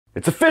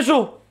It's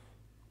official!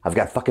 I've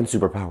got fucking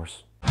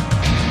superpowers.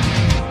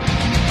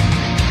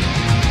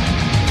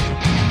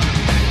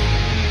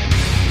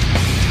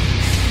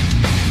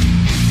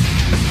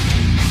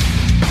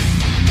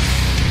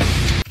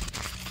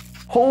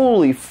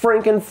 Holy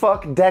franken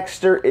fuck,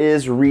 Dexter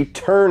is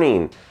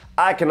returning.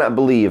 I cannot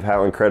believe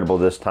how incredible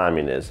this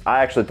timing is.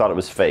 I actually thought it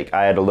was fake.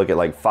 I had to look at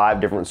like 5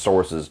 different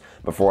sources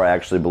before I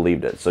actually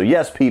believed it. So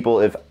yes,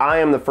 people, if I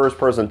am the first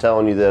person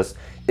telling you this,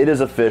 it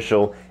is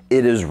official,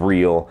 it is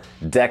real.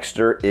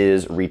 Dexter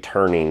is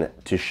returning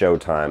to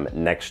Showtime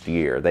next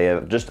year. They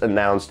have just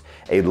announced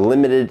a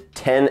limited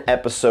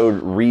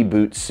 10-episode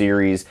reboot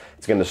series.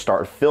 It's going to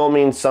start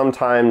filming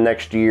sometime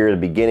next year, the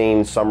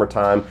beginning,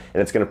 summertime,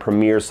 and it's going to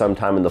premiere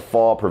sometime in the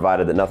fall,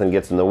 provided that nothing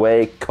gets in the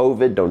way.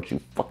 COVID, don't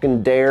you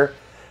fucking dare.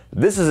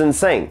 This is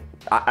insane.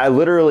 I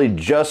literally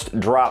just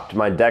dropped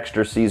my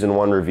Dexter Season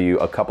 1 review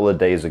a couple of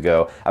days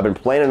ago. I've been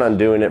planning on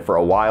doing it for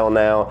a while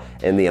now,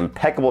 and the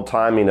impeccable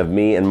timing of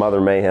me and Mother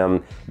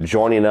Mayhem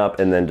joining up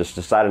and then just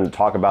deciding to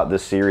talk about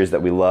this series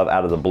that we love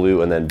out of the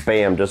blue, and then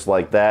bam, just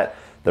like that,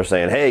 they're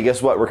saying, hey,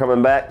 guess what, we're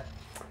coming back?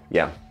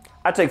 Yeah,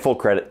 I take full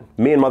credit.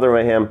 Me and Mother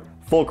Mayhem,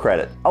 full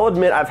credit. I'll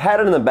admit, I've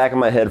had it in the back of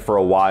my head for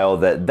a while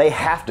that they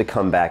have to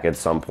come back at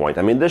some point.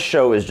 I mean, this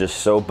show is just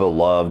so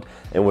beloved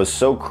and was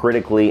so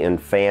critically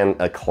and fan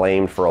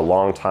acclaimed for a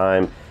long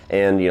time.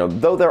 And, you know,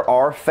 though there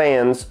are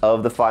fans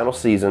of the final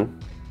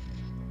season,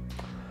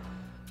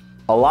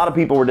 a lot of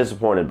people were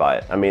disappointed by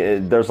it. I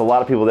mean, there's a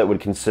lot of people that would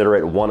consider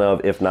it one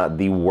of, if not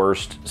the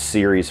worst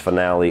series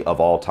finale of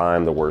all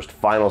time, the worst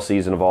final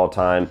season of all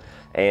time.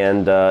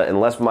 And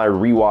unless my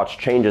rewatch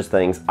changes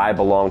things, I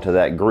belong to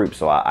that group,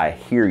 so I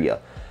hear you.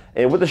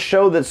 And with a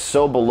show that's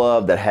so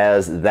beloved, that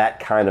has that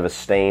kind of a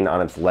stain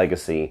on its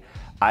legacy,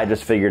 I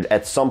just figured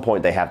at some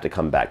point they have to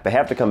come back. They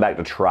have to come back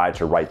to try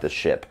to right the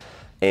ship.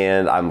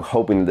 And I'm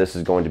hoping this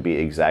is going to be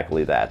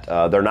exactly that.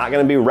 They're not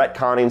going to be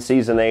retconning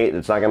Season 8.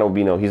 It's not going to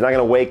be, he's not going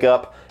to wake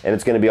up and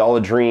it's going to be all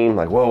a dream,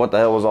 like, whoa, what the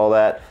hell was all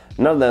that?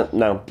 None of that,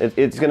 no.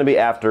 It's going to be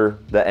after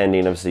the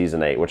ending of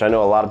Season 8, which I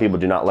know a lot of people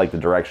do not like the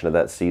direction of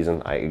that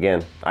season.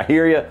 Again, I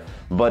hear you,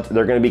 but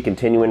they're going to be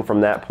continuing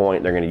from that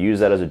point. They're going to use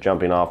that as a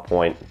jumping off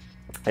point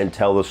and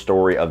tell the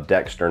story of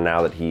Dexter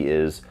now that he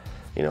is,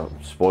 you know,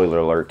 spoiler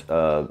alert,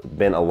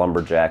 been a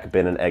lumberjack,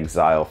 been in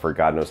exile for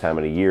God knows how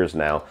many years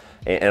now.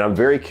 And I'm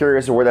very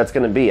curious of where that's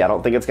going to be. I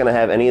don't think it's going to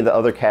have any of the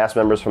other cast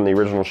members from the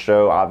original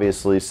show.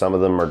 Obviously, some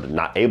of them are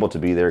not able to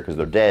be there because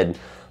they're dead.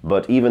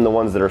 But even the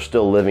ones that are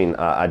still living,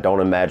 I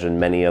don't imagine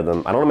many of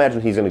them. I don't imagine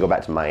he's going to go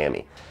back to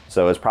Miami.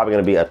 So it's probably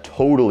going to be a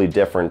totally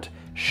different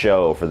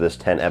show for this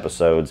 10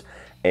 episodes.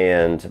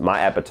 And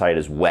my appetite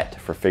is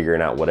whet for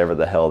figuring out whatever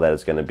the hell that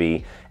is going to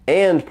be.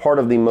 And part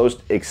of the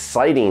most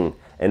exciting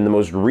and the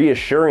most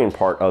reassuring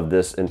part of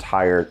this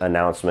entire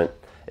announcement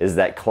is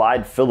that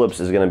Clyde Phillips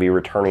is going to be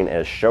returning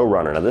as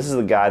showrunner. Now, this is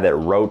the guy that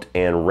wrote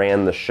and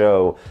ran the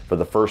show for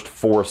the first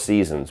 4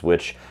 seasons,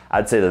 which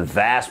I'd say the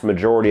vast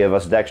majority of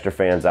us Dexter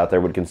fans out there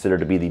would consider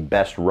to be the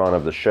best run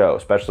of the show,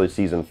 especially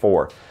Season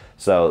 4.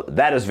 So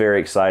that is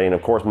very exciting.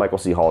 Of course, Michael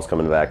C. Hall is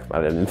coming back.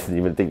 I didn't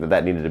even think that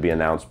that needed to be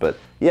announced, but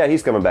yeah,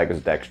 he's coming back as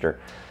Dexter.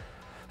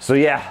 So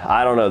yeah,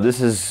 I don't know.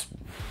 This is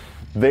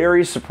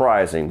very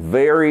surprising,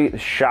 very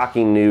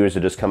shocking news to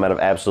just come out of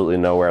absolutely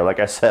nowhere. Like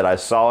I said, I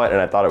saw it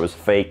and I thought it was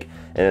fake.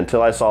 And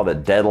until I saw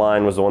that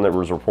Deadline was the one that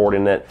was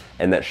reporting it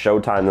and that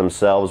Showtime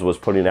themselves was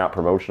putting out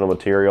promotional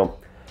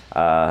material,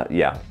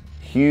 yeah,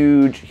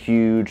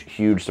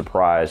 huge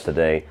surprise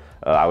today.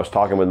 I was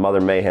talking with Mother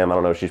Mayhem. I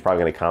don't know, she's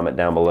probably going to comment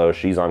down below.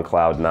 She's on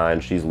cloud 9.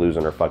 She's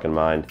losing her fucking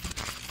mind.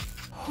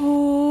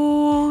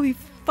 Holy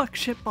fuck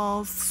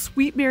shitballs.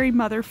 Sweet Mary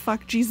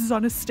motherfuck Jesus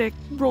on a stick.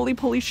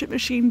 Roly-poly shit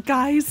machine.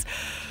 Guys,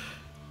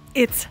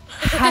 it's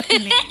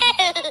happening.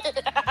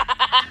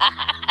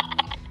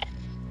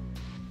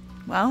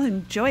 Well,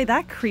 enjoy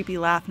that creepy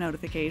laugh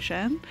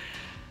notification.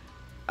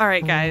 All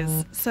right,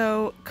 guys.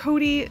 So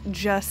Cody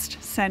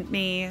just sent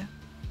me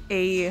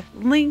a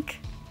link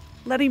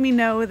letting me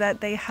know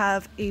that they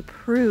have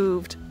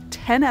approved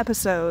 10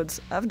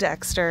 episodes of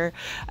Dexter.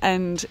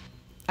 And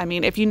I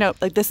mean, if you know,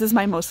 like, this is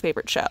my most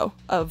favorite show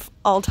of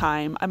all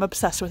time. I'm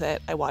obsessed with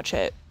it. I watch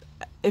it,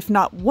 if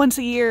not once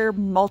a year,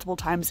 multiple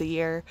times a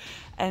year.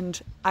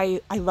 And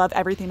I love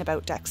everything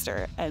about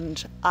Dexter.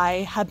 And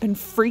I have been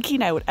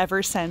freaking out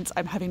ever since.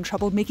 I'm having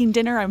trouble making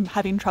dinner. I'm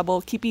having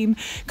trouble keeping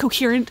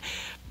coherent,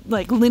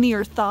 like,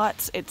 linear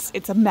thoughts.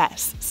 It's a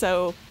mess.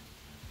 So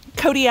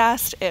Cody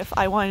asked if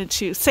I wanted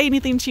to say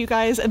anything to you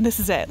guys, and this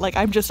is it. Like,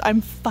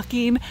 I'm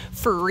fucking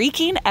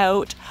freaking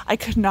out. I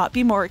could not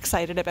be more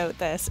excited about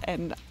this.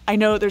 And I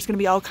know there's going to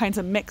be all kinds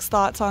of mixed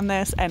thoughts on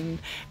this, and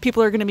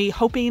people are going to be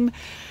hoping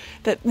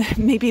that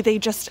maybe they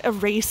just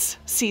erase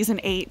Season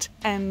 8.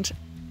 And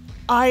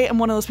I am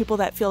one of those people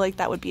that feel like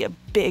that would be a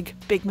big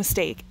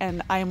mistake.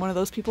 And I am one of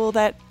those people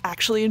that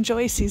actually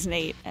enjoy Season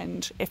 8.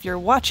 And if you're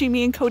watching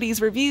me and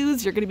Cody's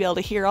reviews, you're going to be able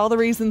to hear all the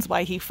reasons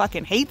why he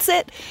fucking hates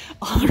it,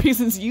 all the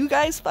reasons you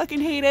guys fucking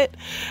hate it,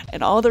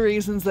 and all the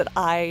reasons that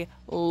I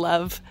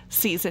love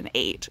Season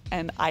 8.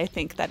 And I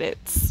think that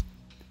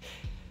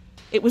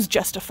it was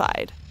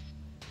justified.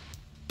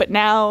 But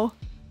now,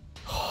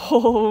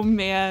 oh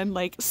man,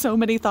 like so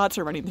many thoughts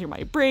are running through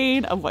my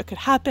brain of what could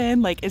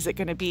happen. Like, is it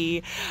going to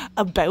be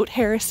about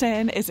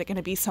Harrison? Is it going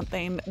to be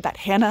something that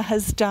Hannah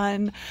has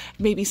done?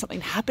 Maybe something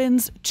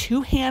happens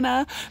to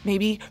Hannah.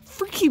 Maybe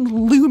freaking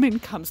Lumen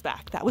comes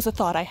back. That was a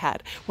thought I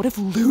had. What if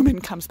Lumen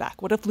comes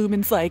back? What if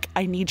Lumen's like,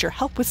 I need your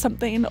help with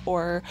something?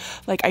 Or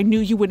like, I knew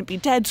you wouldn't be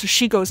dead. So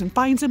she goes and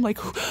finds him. Like,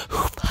 who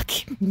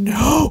fucking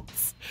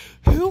knows?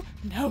 Who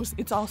knows?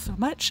 It's all so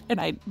much,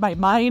 and my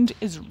mind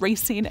is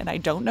racing, and I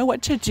don't know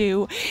what to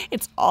do.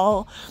 It's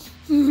all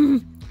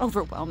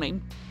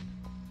overwhelming.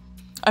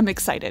 I'm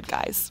excited,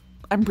 guys.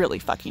 I'm really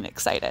fucking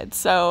excited.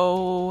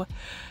 So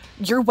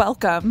you're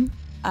welcome.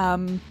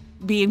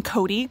 Me and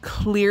Cody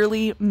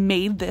clearly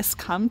made this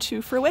come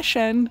to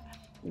fruition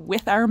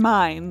with our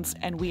minds,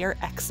 and we are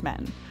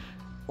X-Men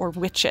or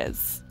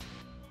witches.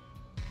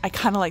 I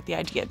kind of like the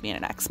idea of being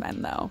an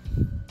X-Men, though.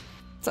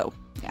 So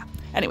yeah.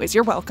 Anyways,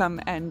 you're welcome,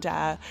 and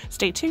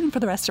stay tuned for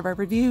the rest of our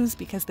reviews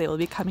because they will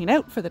be coming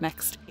out for the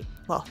next,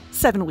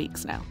 7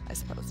 weeks now, I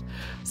suppose.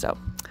 So,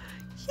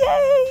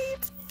 yay!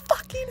 It's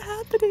fucking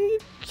happening!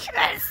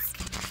 Yes!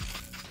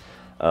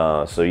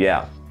 So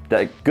yeah,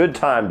 good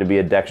time to be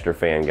a Dexter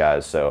fan,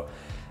 guys. So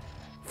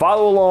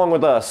follow along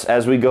with us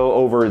as we go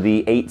over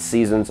the 8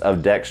 seasons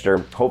of Dexter.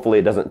 Hopefully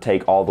it doesn't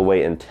take all the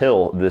way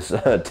until this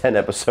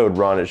 10-episode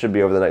run. It should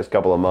be over the next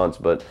couple of months,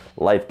 but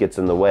life gets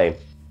in the way.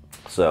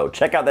 So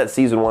check out that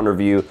season 1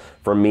 review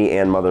from me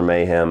and Mother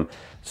Mayhem.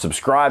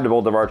 Subscribe to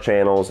both of our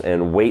channels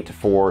and wait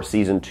for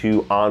season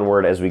 2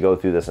 onward as we go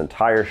through this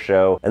entire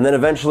show. And then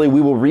eventually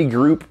we will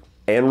regroup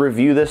and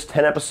review this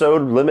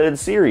 10-episode limited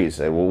series.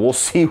 And we'll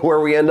see where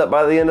we end up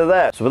by the end of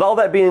that. So with all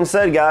that being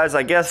said, guys,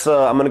 I guess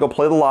I'm going to go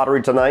play the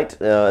lottery tonight.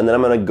 And then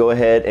I'm going to go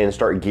ahead and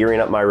start gearing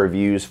up my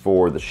reviews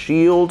for The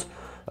Shield,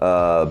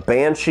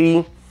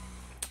 Banshee,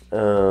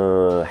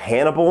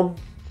 Hannibal.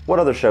 What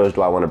other shows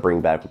do I want to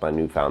bring back with my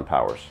newfound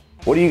powers?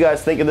 What do you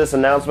guys think of this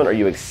announcement? Are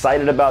you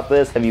excited about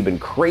this? Have you been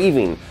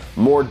craving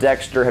more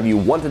Dexter? Have you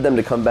wanted them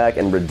to come back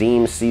and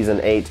redeem season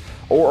 8?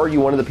 Or are you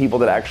one of the people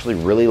that actually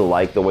really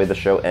like the way the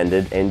show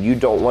ended and you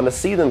don't want to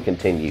see them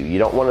continue? You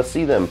don't want to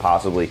see them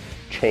possibly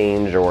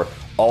change or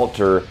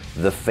alter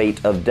the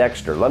fate of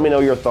Dexter? Let me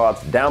know your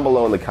thoughts down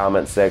below in the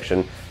comments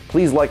section.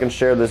 Please like and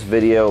share this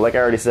video. Like I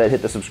already said,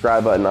 hit the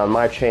subscribe button on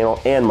my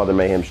channel and Mother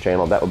Mayhem's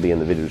channel. That will be in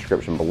the video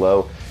description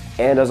below.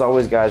 And as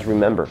always, guys,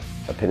 remember,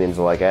 opinions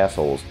are like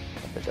assholes.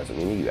 That doesn't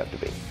mean you have to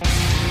be.